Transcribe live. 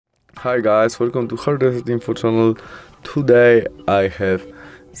Hi guys, welcome to Hardest Info channel. Today I have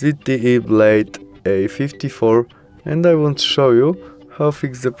ZTE BLADE A54 and I want to show you how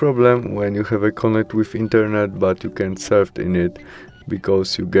fix the problem when you have a connect with internet but you can't surf in it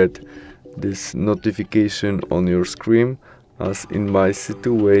because you get this notification on your screen as in my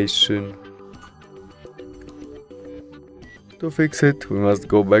situation. To fix it, we must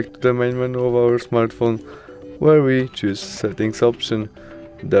go back to the main menu of our smartphone where we choose settings option.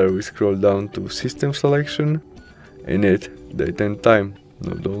 There we scroll down to system selection. In it, date and time.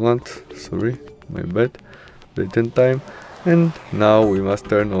 No, don't, sorry, my bad. Date and time. And now we must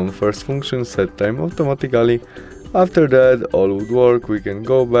turn on first function, set time automatically. After that, all would work. We can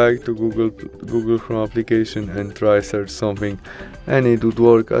go back to Google Chrome application and try search something and it would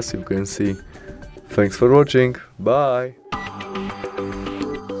work as you can see. Thanks for watching. Bye.